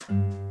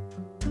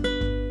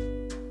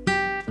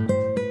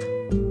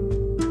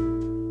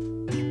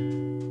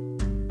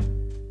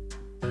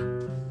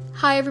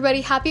Hi everybody,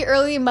 happy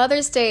early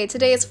Mother's Day.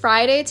 Today is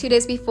Friday, 2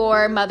 days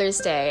before Mother's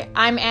Day.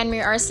 I'm Anne-Marie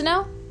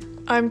Arsenault.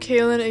 I'm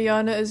Kaylin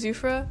Ayana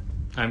Azufra.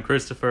 I'm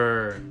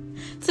Christopher.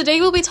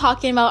 Today we'll be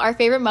talking about our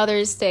favorite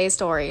Mother's Day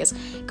stories.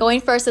 Going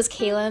first is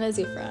Kaylin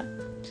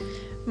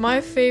Azufra.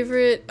 My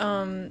favorite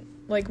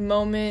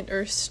moment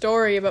or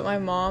story about my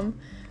mom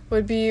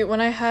would be when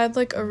I had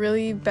a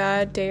really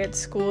bad day at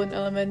school in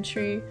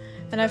elementary,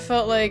 and I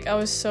felt like I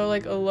was so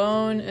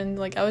alone and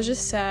I was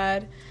just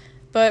sad.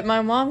 But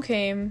my mom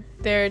came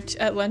there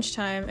at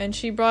lunchtime, and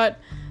she brought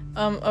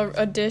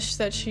a dish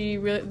that she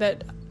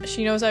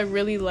knows I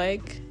really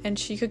like, and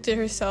she cooked it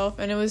herself,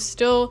 and it was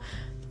still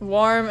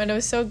warm and it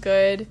was so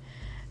good.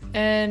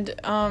 And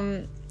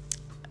when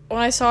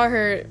I saw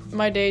her,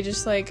 my day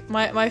just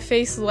my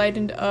face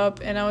lightened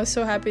up, and I was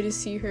so happy to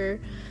see her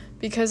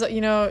because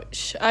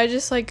I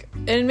just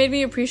it made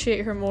me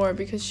appreciate her more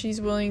because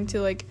she's willing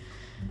to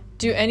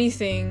do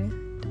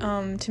anything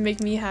to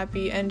make me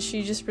happy, and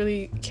she just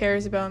really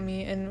cares about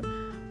me and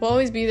will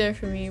always be there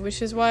for me,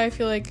 which is why I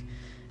feel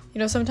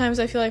sometimes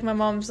I feel like my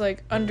mom's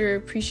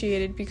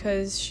underappreciated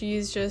because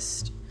she's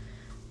just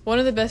one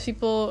of the best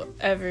people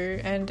ever,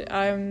 and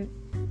I'm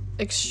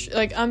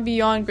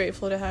beyond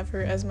grateful to have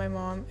her as my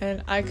mom,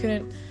 and I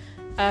couldn't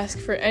ask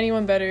for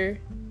anyone better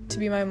to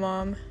be my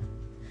mom.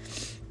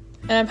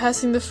 And I'm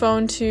passing the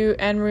phone to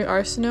Anne-Marie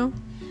Arsenault.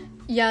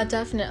 Yeah,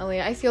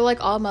 definitely. I feel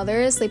like all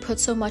mothers, they put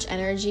so much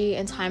energy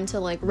and time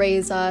to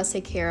raise us,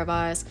 take care of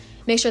us,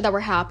 make sure that we're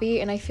happy,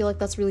 and I feel like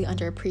that's really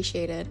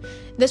underappreciated.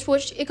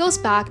 It goes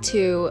back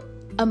to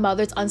a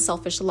mother's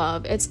unselfish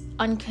love. It's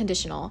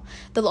unconditional.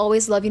 They'll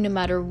always love you no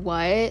matter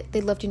what.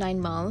 They loved you 9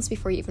 months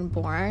before you even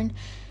born.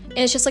 And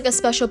it's just a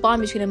special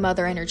bond between a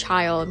mother and her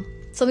child.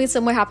 Something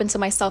similar happened to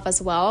myself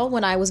as well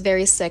when I was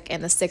very sick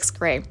in the 6th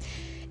grade.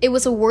 It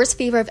was the worst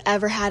fever I've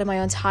ever had in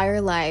my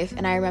entire life,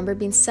 and I remember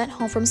being sent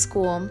home from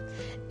school,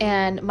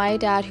 and my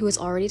dad, who was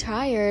already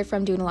tired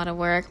from doing a lot of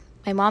work,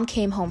 my mom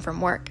came home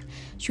from work.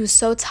 She was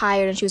so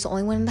tired, and she was the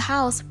only one in the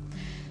house,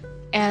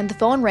 and the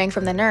phone rang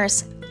from the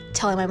nurse,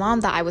 telling my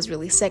mom that I was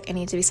really sick and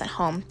needed to be sent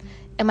home.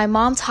 And my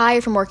mom,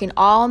 tired from working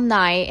all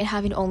night and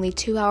having only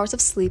 2 hours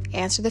of sleep,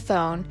 answered the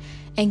phone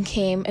and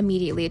came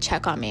immediately to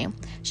check on me.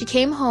 She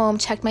came home,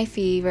 checked my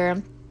fever,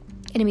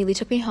 and immediately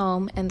took me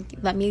home and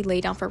let me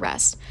lay down for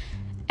rest.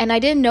 And I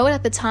didn't know it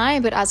at the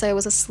time, but as I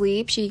was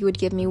asleep, she would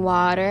give me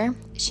water.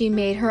 She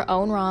made her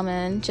own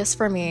ramen just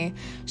for me.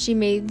 She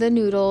made the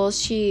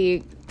noodles.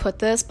 She put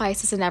the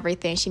spices and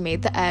everything. She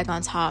made the egg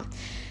on top.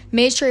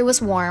 Made sure it was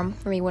warm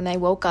for me when I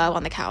woke up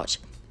on the couch.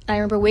 And I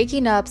remember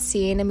waking up,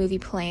 seeing a movie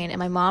playing, and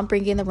my mom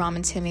bringing the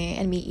ramen to me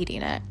and me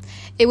eating it.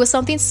 It was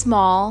something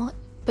small,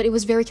 but it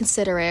was very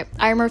considerate.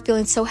 I remember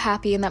feeling so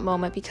happy in that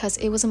moment because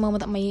it was a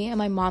moment that me and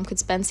my mom could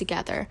spend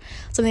together,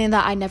 something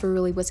that I never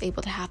really was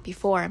able to have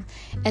before.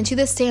 And to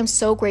this day, I'm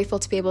so grateful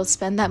to be able to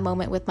spend that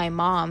moment with my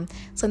mom,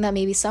 something that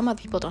maybe some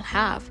other people don't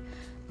have.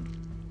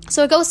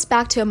 So it goes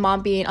back to a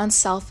mom being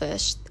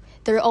unselfish.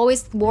 They're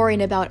always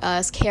worrying about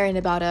us, caring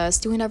about us,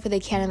 doing whatever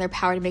they can in their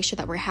power to make sure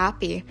that we're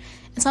happy.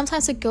 And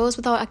sometimes it goes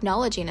without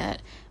acknowledging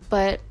it.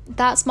 But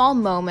that small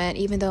moment,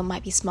 even though it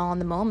might be small in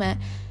the moment,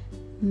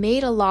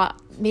 made a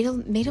lot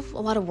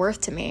of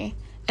worth to me,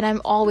 and I'm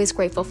always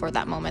grateful for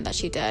that moment that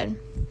she did.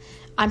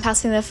 I'm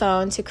passing the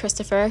phone to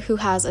Christopher, who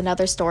has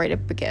another story to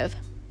give.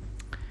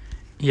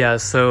 Yeah,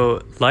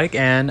 so like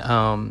Anne,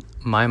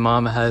 my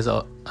mom has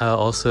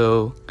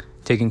also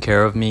taken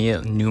care of me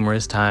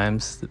numerous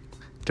times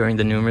during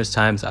the numerous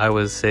times I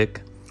was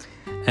sick.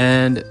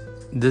 And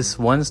this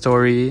one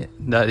story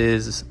that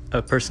is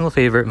a personal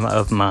favorite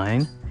of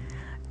mine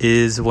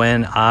is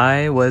when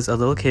I was a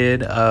little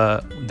kid.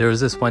 There was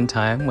this one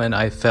time when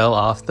I fell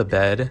off the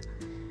bed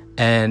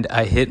and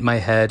I hit my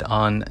head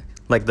on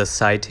the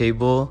side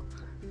table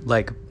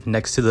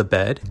next to the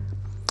bed,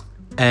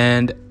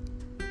 and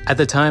at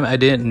the time I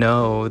didn't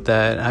know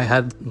that I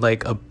had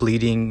a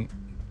bleeding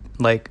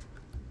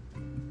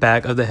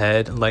back of the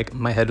head,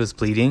 my head was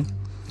bleeding.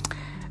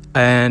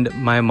 And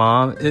my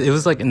mom, it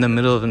was in the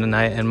middle of the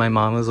night, and my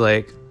mom was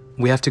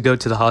we have to go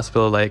to the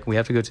hospital, we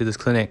have to go to this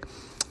clinic.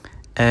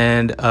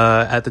 And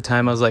at the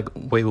time I was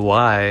wait,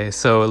 why?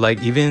 So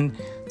even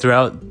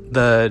throughout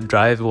the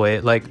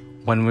driveway,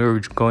 when we were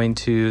going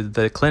to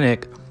the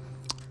clinic,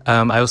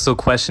 I was still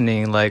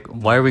questioning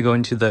why are we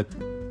going to the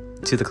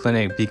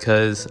clinic,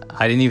 because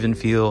I didn't even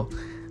feel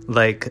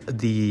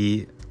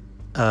the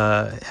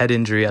head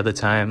injury at the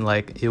time.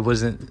 It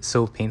wasn't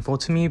so painful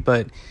to me,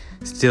 but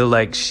still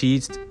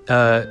she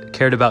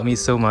cared about me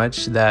so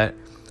much that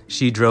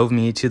she drove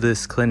me to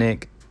this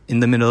clinic in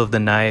the middle of the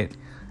night,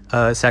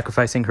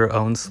 sacrificing her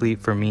own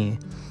sleep for me.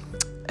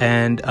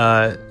 And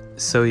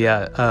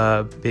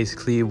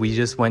basically we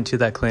just went to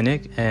that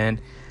clinic,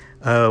 and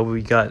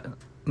we got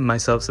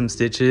myself some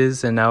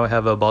stitches, and now I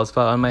have a bald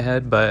spot on my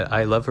head. But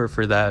I love her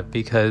for that,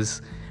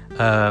 because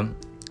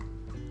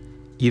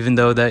even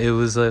though that it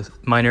was a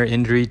minor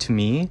injury to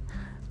me,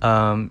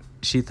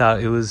 she thought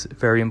it was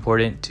very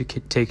important to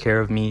take care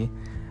of me.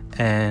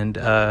 And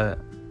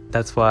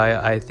that's why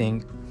I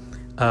think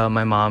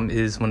My mom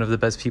is one of the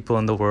best people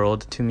in the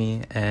world to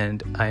me,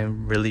 and I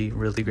am really,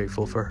 really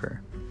grateful for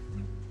her.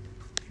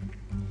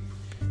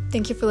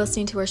 Thank you for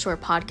listening to our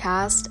short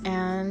podcast.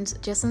 And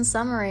just in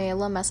summary, a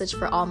little message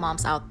for all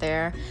moms out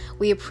there.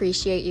 We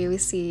appreciate you, we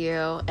see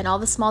you, and all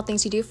the small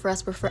things you do for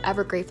us, we're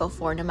forever grateful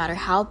for, no matter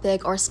how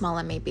big or small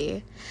it may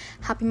be.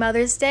 Happy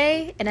Mother's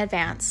Day in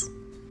advance.